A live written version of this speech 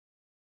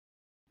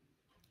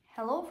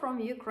Hello from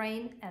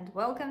Ukraine and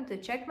welcome to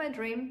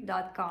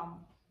checkmydream.com.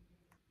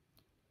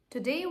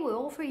 Today we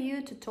offer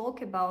you to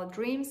talk about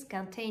dreams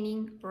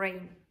containing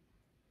rain.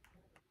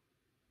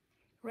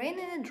 Rain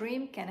in a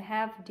dream can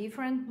have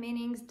different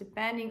meanings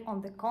depending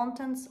on the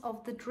contents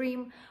of the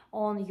dream,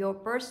 on your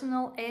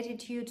personal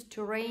attitude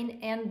to rain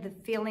and the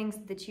feelings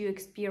that you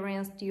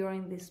experienced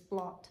during this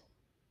plot.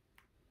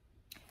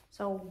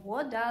 So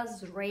what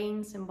does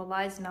rain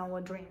symbolize in our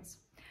dreams?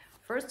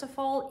 First of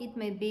all, it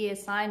may be a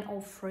sign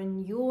of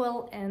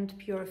renewal and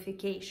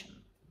purification.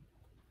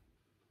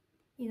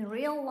 In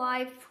real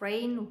life,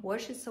 rain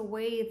washes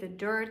away the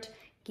dirt,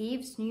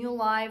 gives new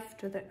life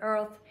to the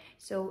earth,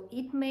 so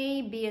it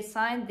may be a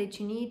sign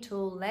that you need to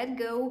let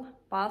go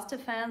past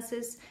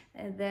offenses,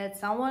 that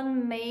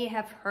someone may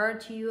have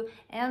hurt you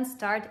and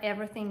start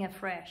everything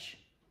afresh.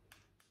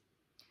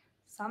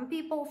 Some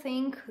people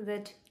think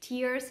that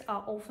tears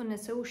are often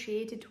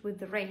associated with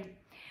the rain.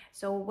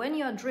 So when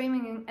you are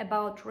dreaming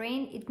about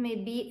rain, it may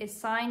be a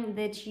sign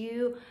that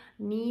you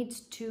need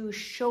to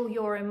show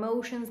your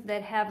emotions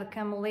that have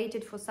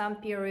accumulated for some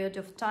period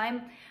of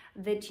time,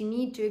 that you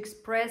need to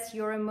express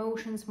your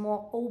emotions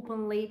more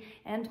openly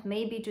and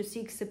maybe to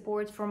seek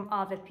support from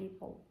other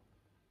people.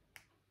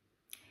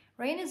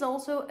 Rain is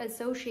also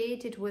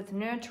associated with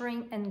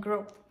nurturing and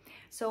growth.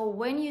 So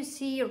when you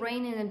see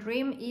rain in a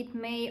dream, it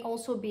may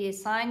also be a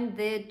sign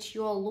that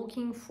you are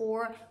looking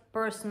for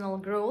personal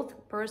growth,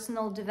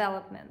 personal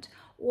development,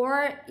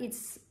 or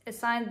it's a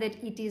sign that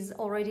it is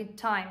already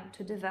time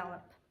to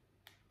develop.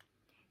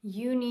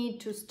 You need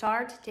to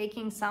start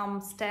taking some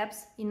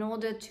steps in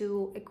order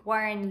to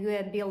acquire new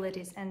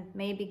abilities and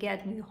maybe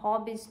get new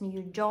hobbies,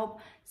 new job,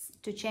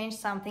 to change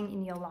something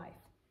in your life.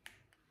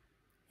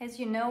 As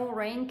you know,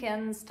 rain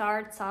can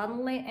start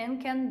suddenly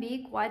and can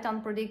be quite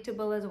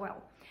unpredictable as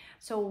well.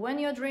 So when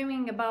you're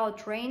dreaming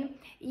about rain,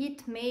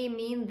 it may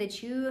mean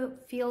that you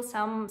feel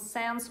some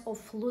sense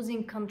of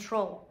losing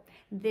control,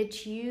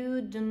 that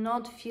you do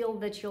not feel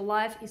that your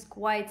life is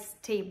quite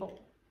stable.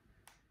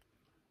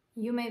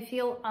 You may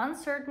feel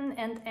uncertain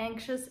and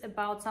anxious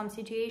about some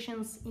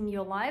situations in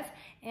your life,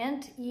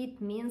 and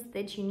it means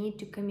that you need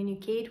to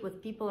communicate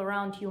with people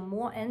around you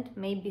more and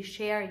maybe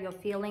share your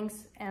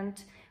feelings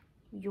and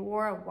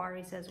your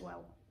worries as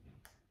well.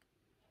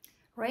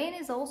 Rain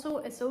is also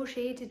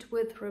associated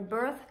with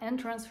rebirth and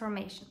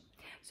transformation.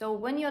 So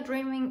when you're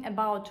dreaming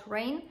about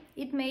rain,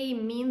 it may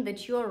mean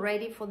that you are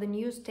ready for the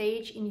new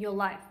stage in your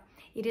life.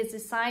 It is a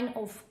sign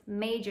of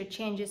major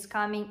changes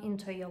coming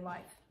into your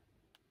life.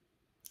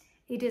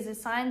 It is a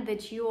sign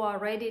that you are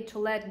ready to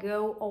let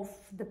go of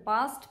the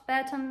past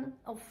pattern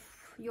of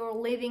your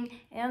living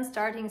and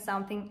starting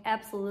something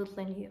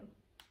absolutely new.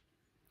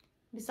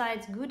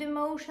 Besides good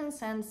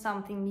emotions and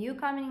something new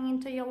coming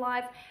into your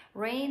life,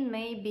 rain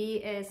may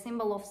be a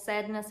symbol of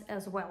sadness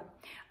as well.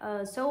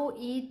 So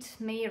it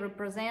may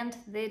represent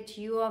that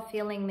you are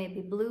feeling maybe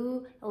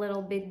blue, a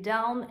little bit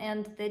down,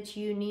 and that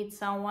you need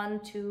someone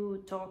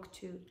to talk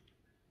to.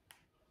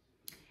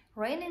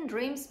 Rain in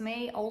dreams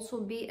may also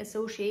be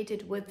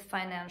associated with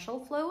financial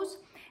flows,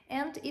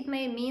 and it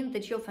may mean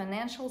that your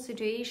financial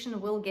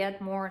situation will get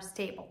more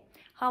stable.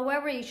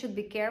 However, you should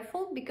be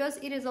careful because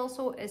it is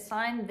also a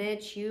sign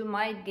that you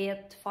might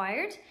get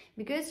fired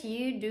because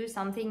you do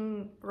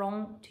something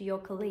wrong to your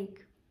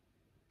colleague.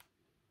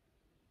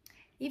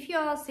 If you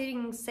are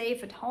sitting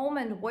safe at home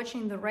and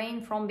watching the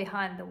rain from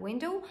behind the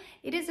window,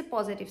 it is a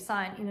positive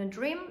sign in a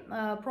dream,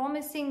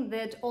 promising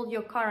that all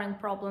your current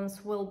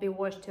problems will be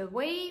washed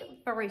away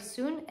very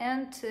soon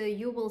and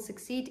you will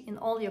succeed in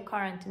all your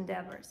current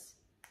endeavors.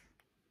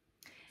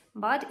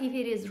 But if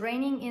it is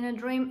raining in a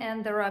dream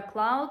and there are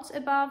clouds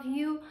above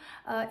you,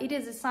 it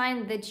is a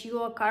sign that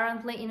you are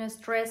currently in a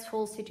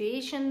stressful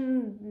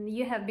situation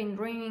you have been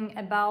dreaming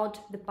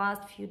about the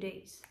past few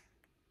days.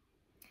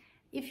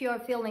 If you are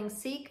feeling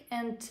sick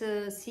and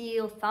see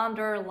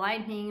thunder,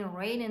 lightning,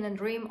 rain in a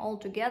dream all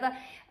together,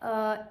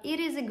 it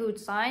is a good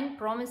sign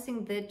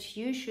promising that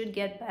you should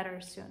get better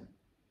soon.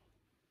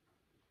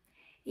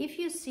 If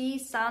you see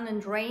sun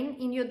and rain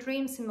in your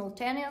dream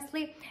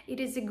simultaneously, it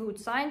is a good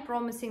sign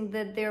promising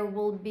that there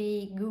will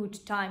be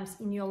good times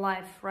in your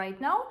life right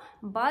now,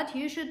 but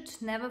you should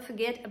never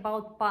forget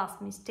about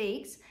past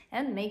mistakes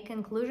and make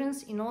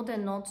conclusions in order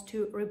not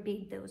to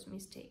repeat those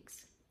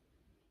mistakes.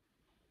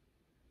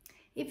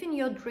 If in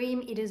your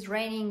dream it is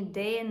raining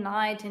day and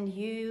night and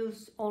you've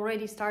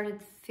already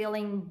started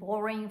feeling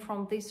boring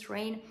from this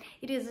rain,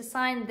 it is a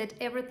sign that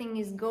everything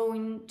is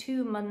going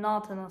too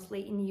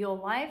monotonously in your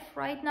life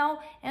right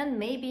now and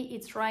maybe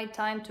it's right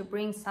time to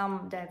bring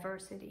some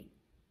diversity.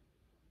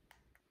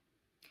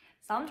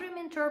 Some dream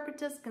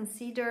interpreters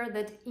consider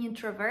that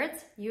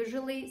introverts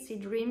usually see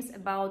dreams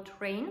about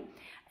rain,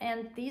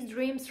 and these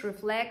dreams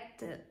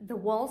reflect the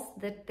walls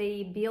that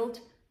they build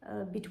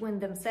between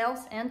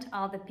themselves and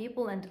other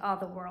people and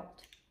other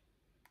world.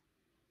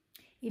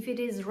 If it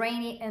is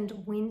rainy and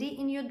windy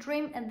in your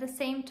dream at the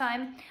same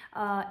time,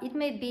 it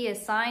may be a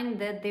sign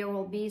that there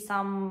will be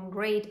some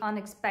great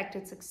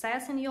unexpected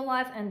success in your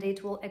life and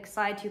it will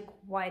excite you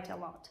quite a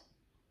lot.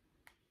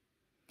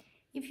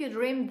 If you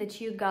dream that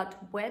you got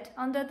wet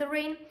under the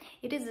rain,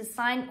 it is a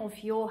sign of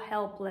your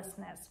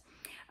helplessness.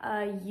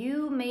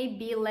 You may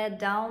be let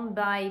down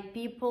by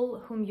people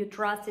whom you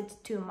trusted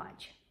too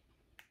much.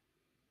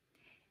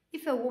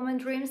 If a woman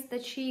dreams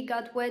that she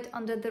got wet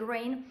under the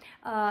rain,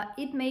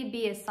 it may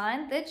be a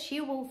sign that she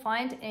will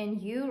find a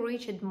new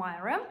rich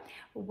admirer,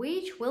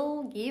 which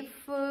will give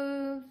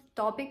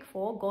topic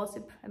for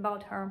gossip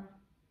about her.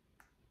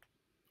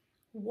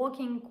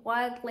 Walking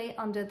quietly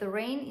under the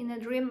rain in a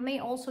dream may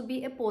also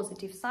be a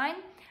positive sign,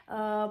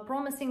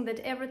 promising that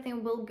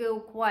everything will go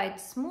quite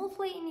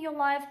smoothly in your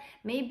life.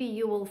 Maybe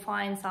you will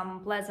find some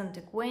pleasant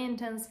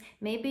acquaintance,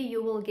 maybe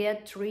you will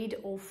get rid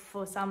of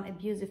some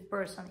abusive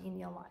person in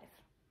your life.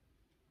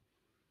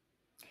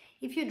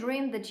 If you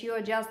dream that you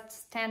are just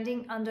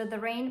standing under the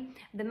rain,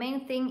 the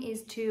main thing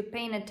is to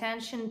pay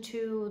attention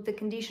to the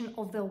condition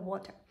of the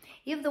water.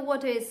 If the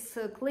water is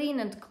clean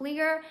and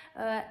clear,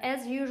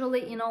 as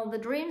usually in all the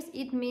dreams,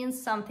 it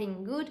means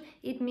something good.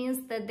 It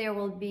means that there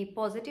will be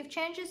positive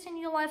changes in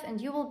your life and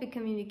you will be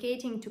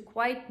communicating to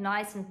quite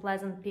nice and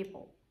pleasant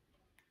people.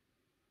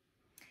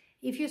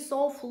 If you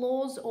saw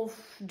flows of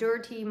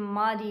dirty,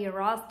 muddy,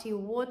 rusty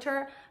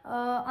water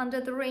under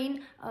the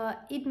rain,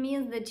 it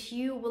means that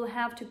you will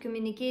have to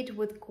communicate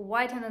with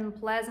quite an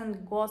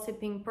unpleasant,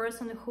 gossiping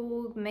person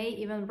who may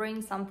even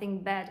bring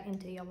something bad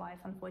into your life,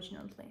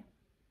 unfortunately.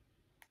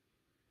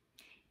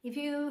 If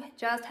you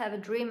just have a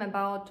dream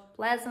about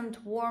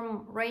pleasant,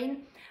 warm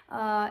rain,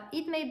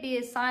 it may be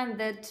a sign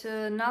that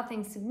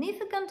nothing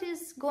significant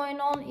is going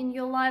on in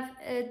your life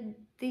at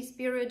this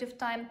period of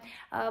time,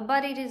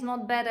 but it is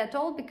not bad at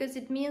all, because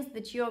it means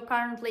that you are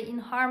currently in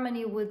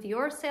harmony with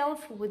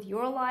yourself, with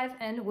your life,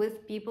 and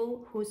with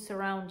people who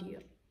surround you.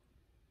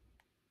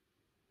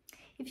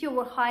 If you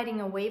were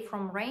hiding away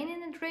from rain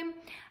in a dream,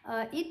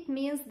 it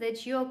means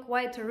that you are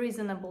quite a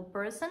reasonable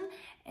person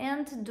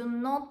and do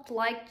not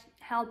like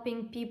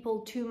helping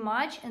people too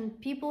much, and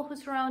people who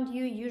surround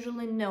you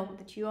usually know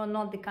that you are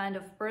not the kind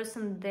of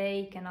person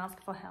they can ask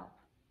for help.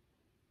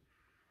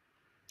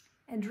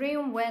 A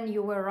dream when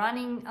you were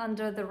running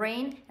under the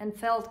rain and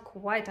felt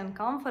quite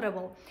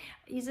uncomfortable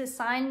is a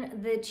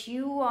sign that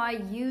you are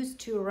used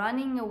to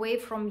running away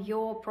from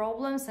your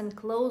problems and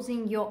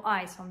closing your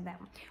eyes on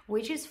them,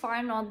 which is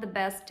far not the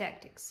best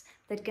tactics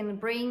that can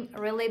bring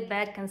really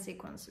bad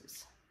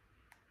consequences.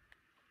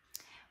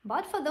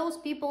 But for those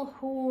people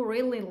who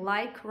really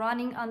like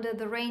running under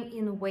the rain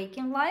in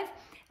waking life,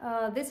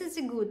 this is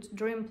a good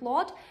dream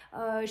plot,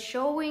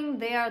 showing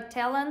their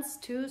talents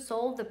to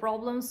solve the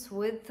problems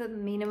with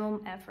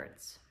minimum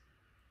efforts.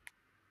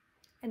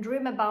 A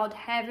dream about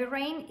heavy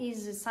rain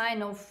is a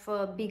sign of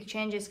big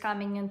changes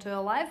coming into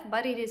your life,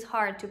 but it is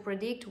hard to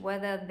predict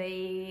whether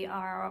they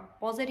are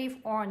positive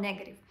or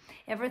negative.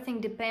 Everything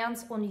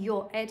depends on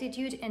your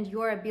attitude and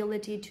your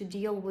ability to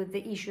deal with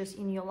the issues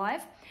in your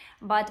life,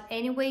 but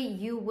anyway,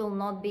 you will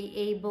not be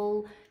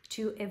able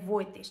to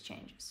avoid these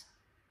changes.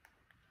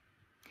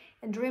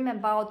 A dream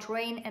about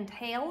rain and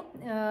hail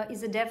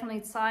is a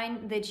definite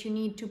sign that you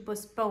need to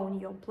postpone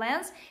your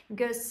plans,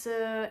 because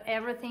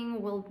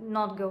everything will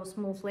not go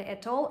smoothly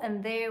at all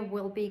and there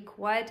will be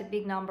quite a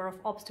big number of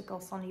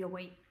obstacles on your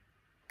way.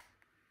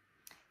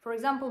 For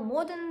example,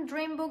 modern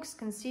dream books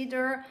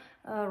consider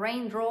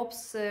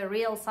raindrops a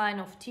real sign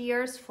of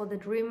tears for the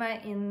dreamer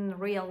in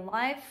real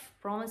life,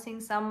 promising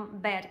some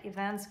bad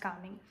events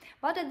coming.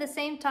 But at the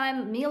same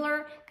time,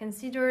 Miller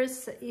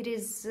considers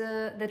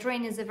that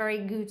rain is a very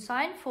good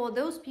sign for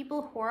those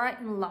people who are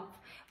in love,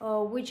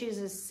 which is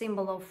a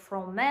symbol of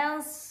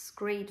romance,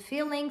 great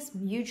feelings,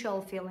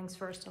 mutual feelings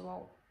first of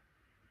all.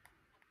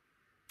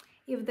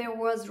 If there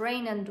was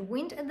rain and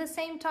wind at the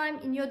same time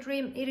in your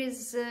dream, it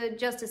is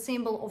just a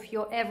symbol of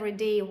your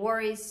everyday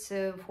worries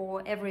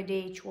for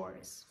everyday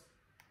chores.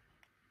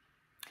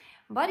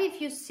 But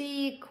if you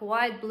see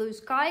quiet blue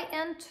sky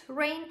and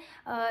rain,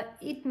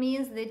 it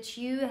means that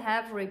you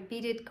have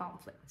repeated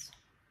conflicts.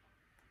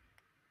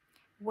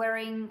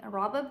 Wearing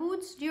rubber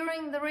boots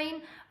during the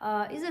rain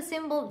is a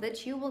symbol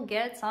that you will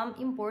get some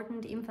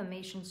important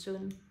information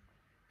soon.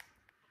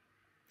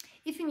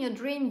 If in your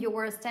dream you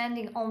were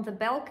standing on the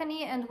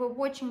balcony and were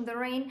watching the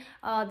rain,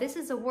 this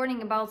is a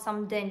warning about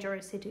some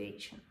dangerous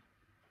situation.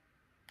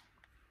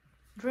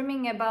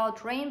 Dreaming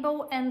about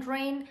rainbow and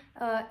rain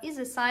is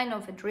a sign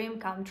of a dream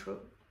come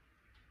true.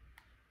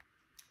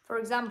 For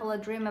example, a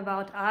dream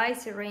about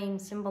icy rain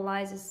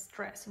symbolizes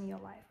stress in your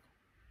life.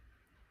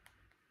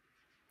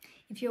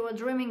 If you are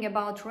dreaming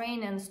about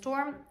rain and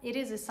storm, it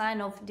is a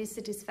sign of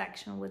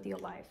dissatisfaction with your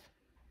life.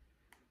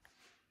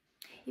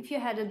 If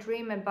you had a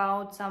dream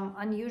about some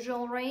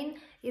unusual rain,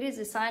 it is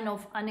a sign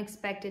of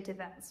unexpected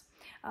events.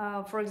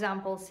 For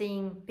example,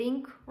 seeing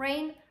pink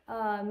rain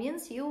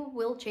means you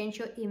will change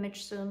your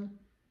image soon.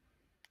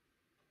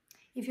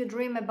 If you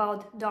dream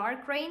about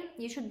dark rain,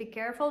 you should be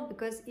careful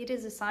because it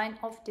is a sign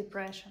of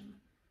depression.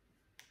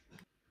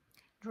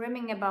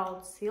 Dreaming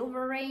about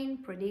silver rain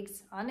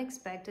predicts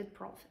unexpected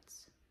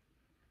profits.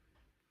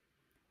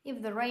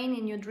 If the rain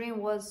in your dream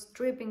was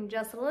dripping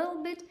just a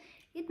little bit,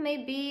 it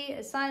may be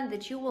a sign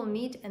that you will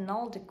meet an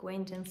old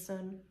acquaintance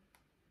soon.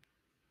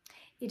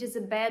 It is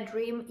a bad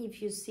dream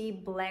if you see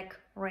black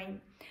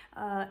rain.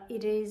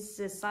 It is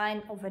a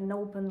sign of an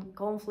open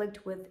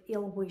conflict with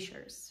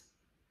ill-wishers.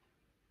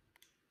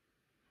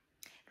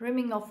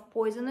 Dreaming of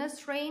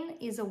poisonous rain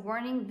is a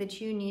warning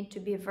that you need to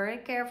be very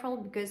careful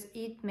because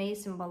it may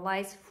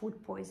symbolize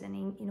food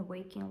poisoning in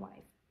waking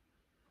life.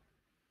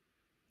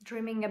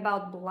 Dreaming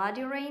about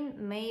bloody rain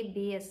may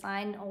be a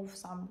sign of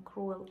some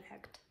cruel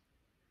act.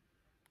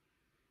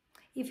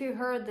 If you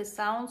heard the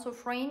sounds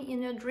of rain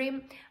in your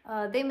dream,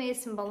 they may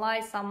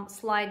symbolize some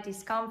slight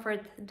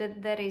discomfort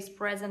that is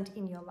present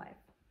in your life.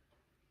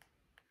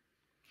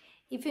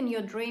 If in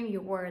your dream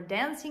you were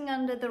dancing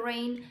under the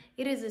rain,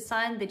 it is a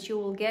sign that you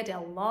will get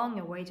a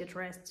long-awaited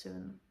rest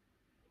soon.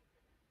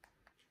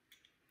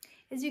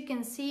 As you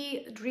can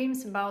see,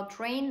 dreams about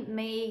rain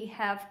may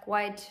have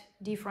quite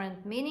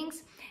different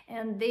meanings,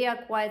 and they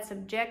are quite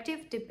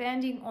subjective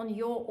depending on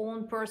your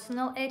own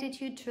personal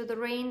attitude to the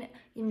rain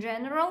in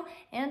general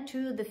and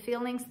to the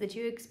feelings that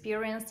you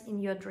experienced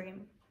in your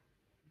dream.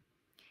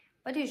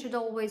 But you should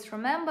always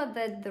remember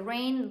that the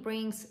rain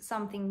brings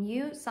something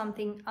new,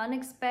 something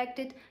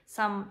unexpected,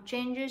 some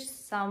changes,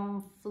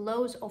 some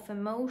flows of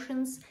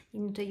emotions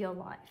into your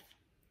life.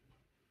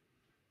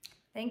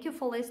 Thank you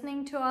for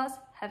listening to us.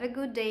 Have a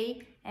good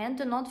day, and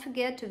do not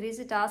forget to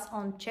visit us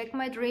on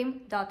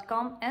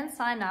checkmydream.com and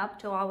sign up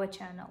to our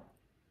channel.